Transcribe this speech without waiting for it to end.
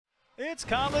It's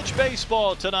college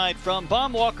baseball tonight from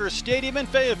Baum Stadium in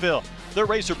Fayetteville. The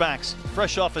Razorbacks,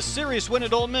 fresh off a series win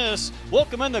at Ole Miss,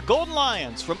 welcome in the Golden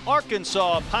Lions from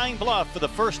Arkansas-Pine Bluff for the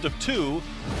first of two.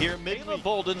 Here, midweek.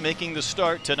 Bolden making the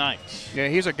start tonight. Yeah,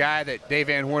 he's a guy that Dave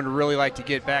Van Horn would really like to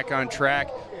get back on track.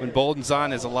 When Bolden's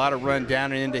on, there's a lot of run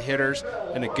down and into hitters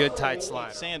and a good tight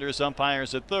slide. Sanders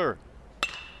umpires at third.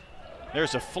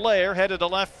 There's a flare headed to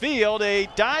left field. A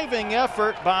diving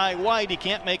effort by White. He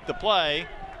can't make the play.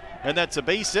 And that's a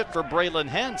base hit for Braylon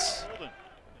Hentz.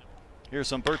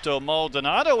 Here's Humberto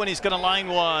Maldonado, and he's going to line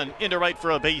one into right for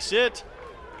a base hit.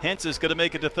 Hentz is going to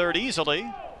make it to third easily.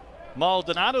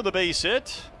 Maldonado the base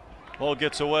hit. Ball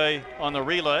gets away on the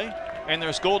relay, and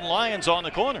there's Golden Lions on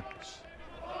the corner.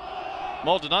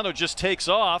 Maldonado just takes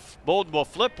off. Bolden will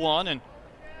flip one, and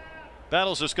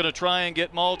Battles is going to try and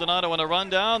get Maldonado on a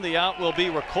rundown. The out will be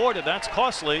recorded. That's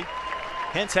costly.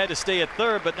 Hentz had to stay at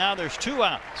third, but now there's two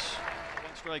outs.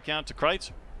 Strike out to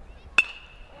Kreitzer.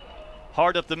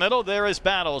 Hard up the middle, there is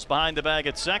Battles behind the bag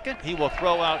at second. He will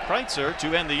throw out Kreitzer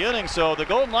to end the inning, so the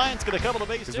Golden Lions get a couple of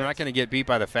base hits. They're not going to get beat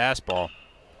by the fastball.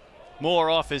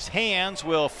 Moore off his hands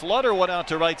will flutter one out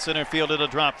to right center field. It'll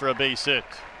drop for a base hit.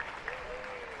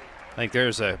 I think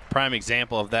there's a prime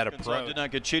example of that approach. Did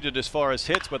not get cheated as far as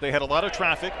hits, but they had a lot of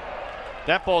traffic.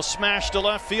 That ball smashed to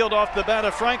left field off the bat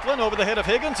of Franklin over the head of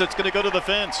Higgins. It's going to go to the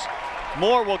fence.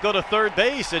 Moore will go to third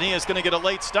base, and he is going to get a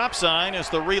late stop sign as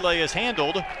the relay is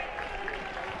handled.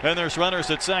 And there's runners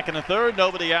at second and third,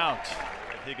 nobody out.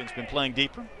 Higgins been playing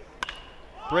deeper.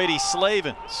 Brady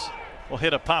Slavens will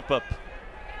hit a pop-up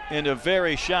into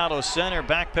very shallow center.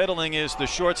 Backpedaling is the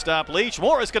shortstop Leach.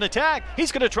 Moore is going to tag.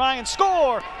 He's going to try and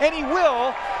score, and he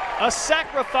will. A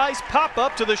sacrifice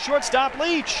pop-up to the shortstop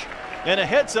Leach. And a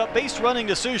heads-up base running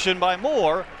decision by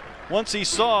Moore once he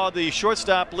saw the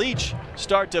shortstop Leach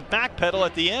start to backpedal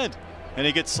at the end. And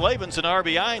he gets Slavens an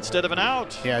RBI instead of an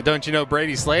out. Yeah, don't you know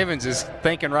Brady Slavens is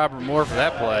thanking Robert Moore for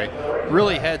that play.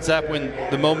 Really heads up when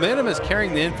the momentum is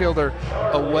carrying the infielder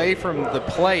away from the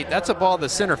plate. That's a ball the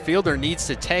center fielder needs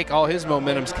to take. All his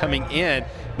momentum's coming in.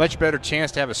 Much better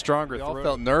chance to have a stronger throw. All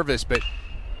felt nervous, but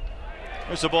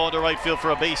there's a ball to right field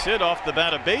for a base hit off the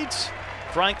bat of Bates.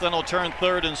 Franklin will turn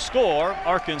third and score.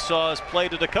 Arkansas has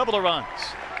played it a couple of runs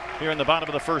here in the bottom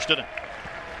of the first inning.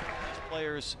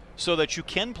 Players so that you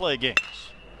can play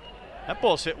games. That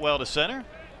ball's hit well to center,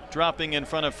 dropping in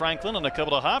front of Franklin on a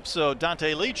couple of hops. So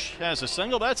Dante Leach has a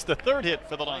single. That's the third hit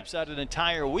for the Lions out an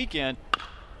entire weekend.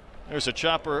 There's a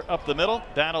chopper up the middle.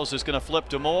 Battles is going to flip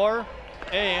to Moore,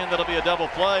 and that'll be a double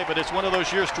play. But it's one of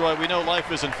those years, Troy, we know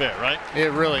life isn't fair, right?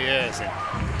 It really is. And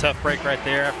tough break right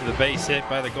there after the base hit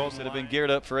by the Golden that have been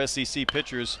geared up for SEC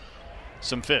pitchers.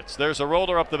 Some fits. There's a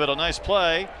roller up the middle. Nice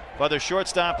play by the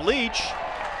shortstop Leach.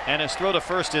 And his throw to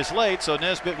first is late, so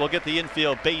Nesbitt will get the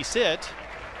infield base hit.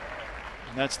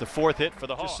 And that's the fourth hit for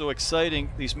the Hawks. Just so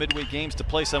exciting, these midweek games, to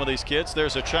play some of these kids.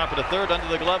 There's a chopper to third under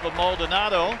the glove of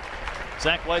Maldonado.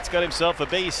 Zach White's got himself a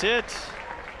base hit.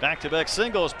 Back-to-back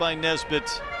singles by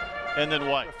Nesbitt and then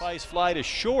White. Sacrifice fly to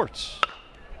short.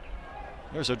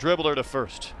 There's a dribbler to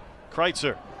first.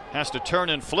 Kreitzer has to turn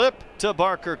and flip to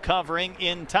Barker, covering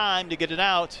in time to get it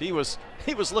out. He was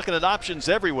looking at options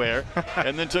everywhere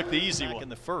and then took the easy one in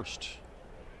the first.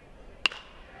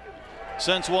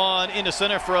 Sends one into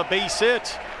center for a base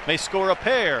hit. May score a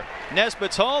pair.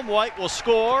 Nesbitt's home. White will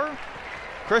score.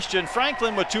 Christian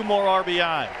Franklin with two more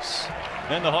RBIs.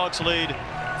 And the Hawks lead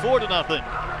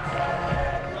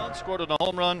 4-0. Scored on a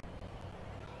home run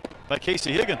by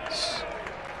Casey Higgins.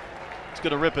 It's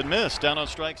going to rip and miss. Down on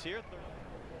strikes here.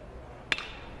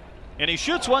 And he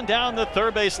shoots one down the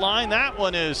third base line. That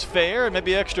one is fair, and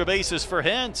maybe extra bases for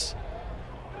Hentz.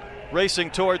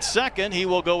 Racing towards second, he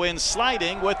will go in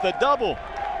sliding with the double.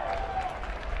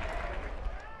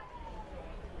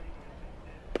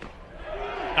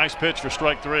 Nice pitch for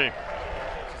strike three.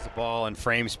 This is the ball and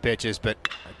frames pitches, but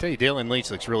I tell you, Dylan Leach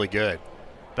looks really good.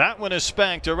 That one is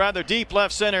spanked to rather deep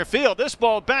left center field. This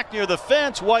ball back near the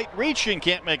fence. White reaching,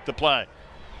 can't make the play.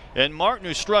 And Martin,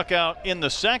 who struck out in the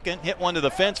second, hit one to the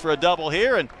fence for a double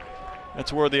here, and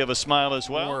that's worthy of a smile as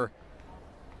well. More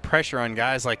pressure on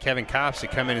guys like Kevin Kopps to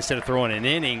come in instead of throwing an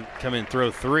inning, come in and throw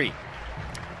three.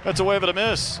 That's a wave and a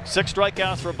miss. 6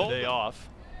 strikeouts for both. Day off.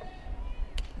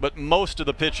 But most of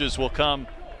the pitches will come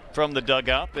from the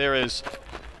dugout. There is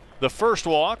the first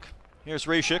walk. Here's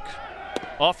Rishik.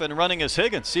 Off and running is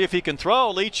Higgins. See if he can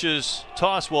throw. Leach's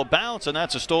toss will bounce, and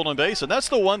that's a stolen base. And that's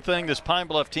the one thing this Pine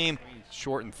Bluff team.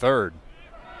 Short and third.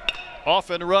 Off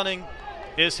and running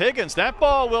is Higgins. That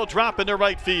ball will drop into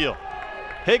right field.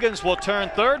 Higgins will turn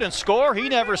third and score. He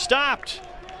never stopped.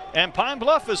 And Pine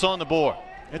Bluff is on the board.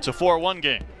 It's a 4-1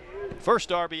 game. First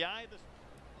RBI.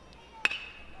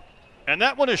 And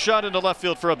that one is shot into left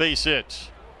field for a base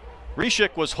hit.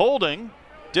 Rishik was holding,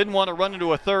 didn't want to run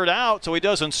into a third out, so he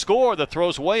doesn't score. The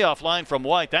throw's way offline from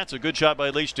White. That's a good shot by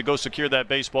Leach to go secure that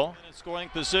baseball. In scoring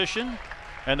position,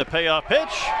 and the payoff pitch,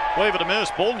 wave and a miss.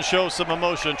 Bolden shows some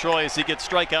emotion, Troy, as he gets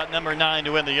strikeout number 9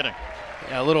 to end the inning.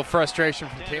 Yeah, a little frustration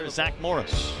from Taylor. Zach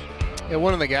Morris. Yeah,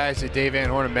 one of the guys that Dave Van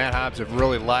Horn and Matt Hobbs have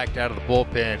really liked out of the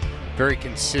bullpen. Very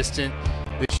consistent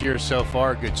this year so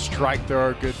far. Good strike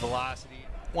thrower, good velocity.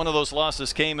 One of those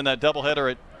losses came in that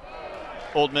doubleheader at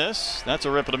Old Miss. That's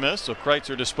a rip and a miss, so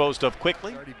Kreitzer disposed of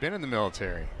quickly. Already been in the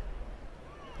military.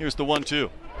 Here's the 1-2.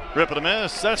 Rip and a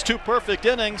miss. That's 2 perfect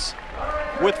innings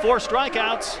with 4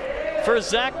 strikeouts for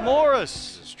Zach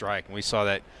Morris. Strike, and we saw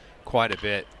that quite a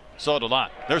bit. Saw it a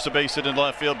lot. There's a base hit in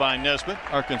left field by Nesbitt.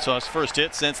 Arkansas's first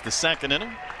hit since the 2nd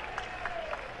inning.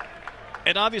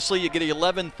 And obviously you get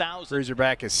 11,000.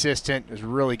 Razorback assistant has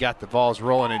really got the balls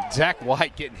rolling, and Zach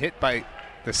White getting hit by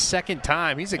the 2nd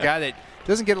time. He's a guy that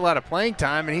doesn't get a lot of playing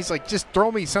time, and he's like, just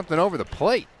throw me something over the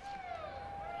plate.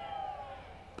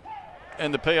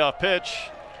 And the payoff pitch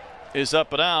is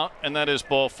up and out, and that is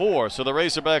ball 4. So the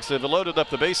Razorbacks have loaded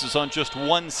up the bases on just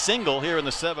 1 single here in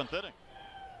the 7th inning.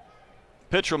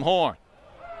 Pitch from Horn.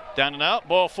 Down and out,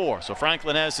 ball 4. So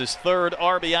Franklin has his 3rd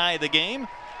RBI of the game.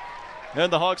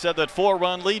 And the Hawks have that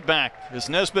 4-run lead back as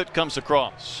Nesbitt comes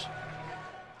across.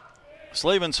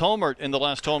 Slavin's homered in the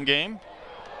last home game.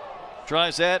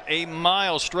 Drives that a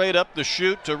mile straight up the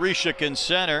chute to Rishik in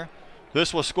center.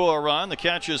 This will score a run. The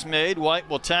catch is made. White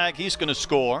will tag. He's going to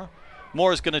score.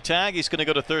 Moore is going to tag. He's going to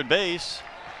go to third base.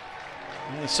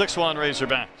 6-1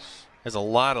 Razorbacks. There's a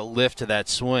lot of lift to that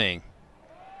swing.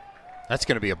 That's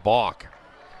going to be a balk.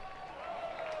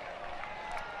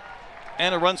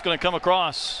 And a run's going to come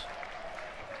across.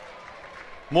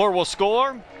 Moore will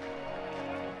score.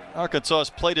 Arkansas has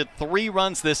plated 3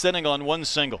 runs this inning on 1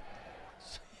 single.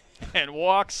 And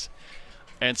walks.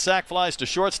 And sac flies to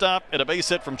shortstop and a base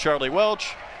hit from Charlie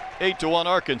Welch. 8-1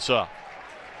 Arkansas.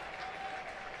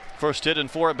 First hit in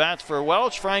 4 at-bats for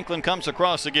Welch. Franklin comes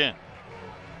across again.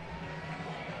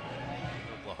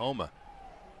 Oklahoma.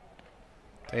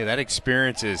 Hey, that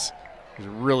experience is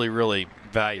really, really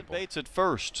valuable. Bates at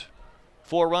first.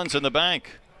 4 runs in the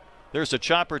bank. There's a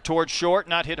chopper towards short,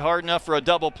 not hit hard enough for a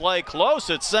double play. Close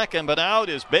at second, but out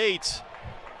is Bates.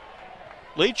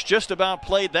 Leach just about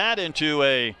played that into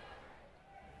a...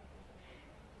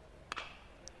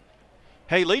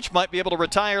 Hey, Leach might be able to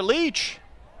retire Leach.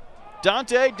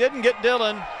 Dante didn't get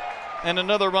Dillon, and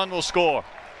another run will score.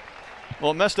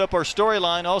 Well, messed up our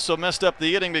storyline, also messed up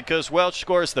the inning because Welch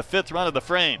scores the 5th run of the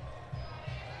frame.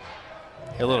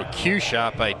 A little cue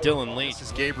shot by Dylan Leach. This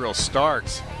is Gabriel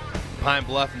Starks, Pine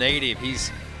Bluff native.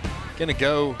 He's going to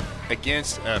go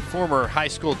against a former high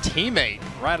school teammate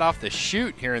right off the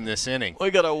chute here in this inning.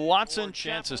 We got a Watson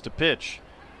chances to pitch.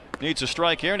 Needs a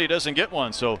strike here, and he doesn't get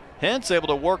one. So Hentz able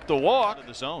to work the walk to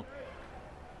the zone.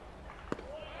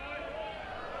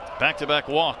 Back-to-back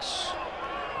walks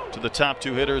to the top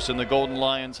 2 hitters in the Golden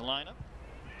Lions lineup.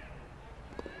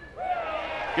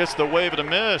 Gets the wave and a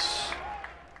miss.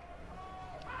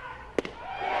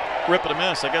 Rip and a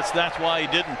miss. I guess that's why he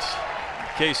didn't.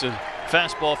 In case of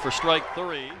fastball for strike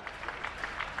 3.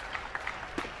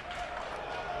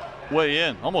 Way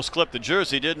in. Almost clipped the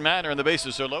jersey. Didn't matter, and the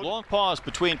bases are low. Long pause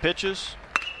between pitches.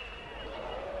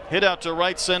 Hit out to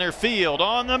right center field.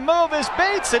 On the move is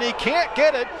Bates, and he can't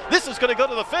get it. This is going to go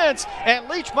to the fence, and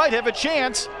Leach might have a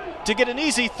chance to get an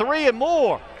easy 3 and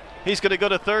more. He's going to go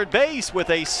to third base with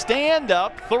a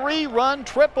stand-up 3-run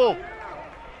triple.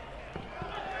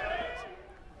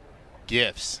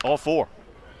 Gifts. All 4.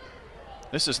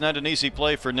 This is not an easy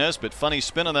play for Nesbitt. Funny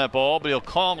spin on that ball, but he'll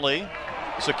calmly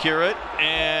secure it,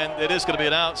 and it is going to be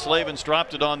an out. Slavens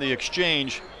dropped it on the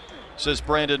exchange, says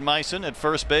Brandon Meissen at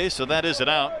first base, so that is an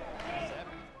out.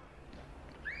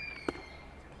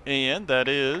 And that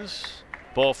is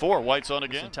ball 4. White's on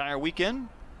again. Entire weekend.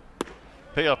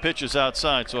 Payoff pitches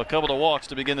outside, so a couple of walks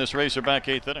to begin this Razorback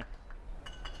 8th inning.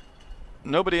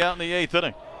 Nobody out in the 8th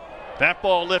inning. That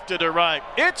ball lifted to right.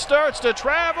 It starts to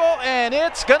travel, and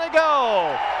it's going to go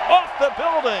off the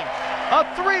building. A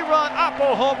 3-run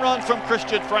Oppo home run from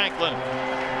Christian Franklin.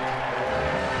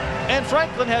 And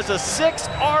Franklin has a 6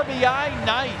 RBI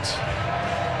night.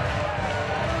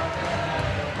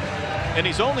 And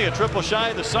he's only a triple shy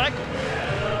of the cycle.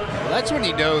 Well, that's when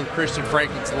you know Christian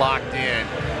Franklin's locked in,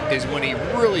 is when he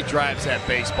really drives that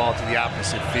baseball to the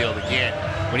opposite field again.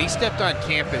 When he stepped on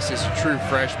campus as a true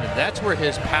freshman, that's where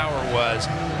his power was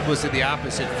to the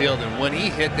opposite field. And when he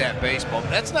hit that baseball,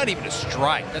 that's not even a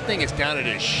strike. That thing is down at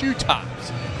his shoe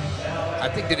tops. I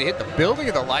think, did it hit the building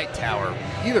or the light tower?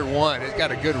 Either one. It's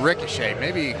got a good ricochet,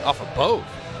 maybe off of both.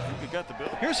 You could got the bill.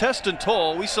 Here's Heston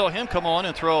Toll. We saw him come on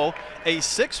and throw a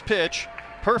 6-pitch,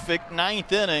 perfect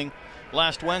 9th inning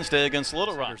last Wednesday against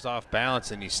Little Rock. Slider's off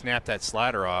balance and you snap that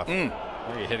slider off.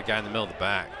 Or you hit a guy in the middle of the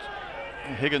back.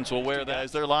 Higgins will wear that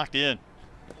as they're locked in.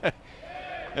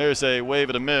 There's a wave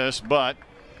and a miss, but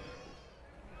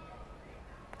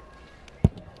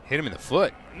hit him in the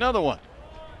foot. Another one.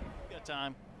 Got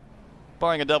time.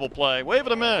 Barring a double play. Wave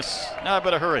and a miss. Now I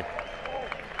better hurry.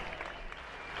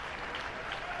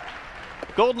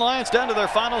 Golden Lions down to their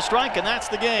final strike, and that's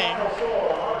the game.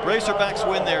 Razorbacks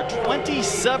win their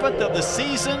 27th of the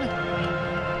season.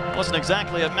 Wasn't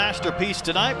exactly a masterpiece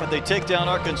tonight, but they take down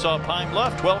Arkansas-Pine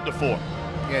Bluff 12-4.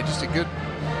 Yeah, just a good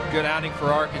outing for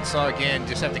Arkansas again.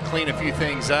 Just have to clean a few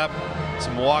things up.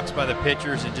 Some walks by the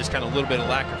pitchers and just kind of a little bit of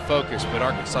lack of focus, but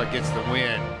Arkansas gets the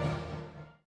win.